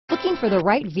Looking for the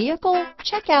right vehicle?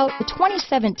 Check out the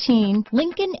 2017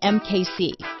 Lincoln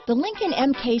MKC. The Lincoln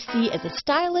MKC is a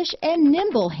stylish and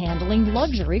nimble handling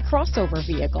luxury crossover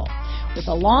vehicle. With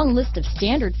a long list of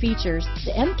standard features,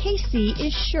 the MKC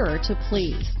is sure to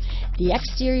please. The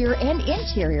exterior and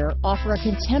interior offer a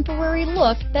contemporary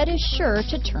look that is sure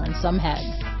to turn some heads.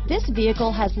 This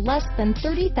vehicle has less than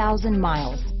 30,000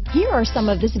 miles. Here are some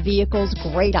of this vehicle's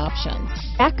great options: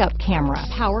 backup camera,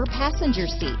 power passenger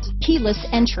seat, keyless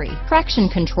entry, traction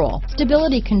control,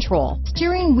 stability control,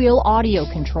 steering wheel audio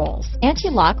controls,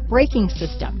 anti-lock braking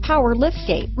system, power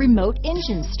liftgate, remote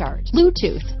engine start,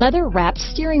 Bluetooth, leather-wrapped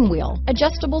steering wheel,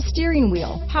 adjustable steering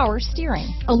wheel, power steering,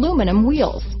 aluminum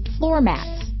wheels, floor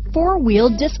mats, four-wheel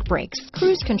disc brakes,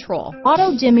 cruise control,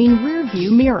 auto-dimming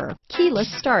rear-view mirror, keyless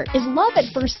start. Is love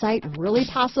at first sight really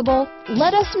possible?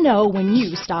 Let us know when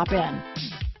you stop in.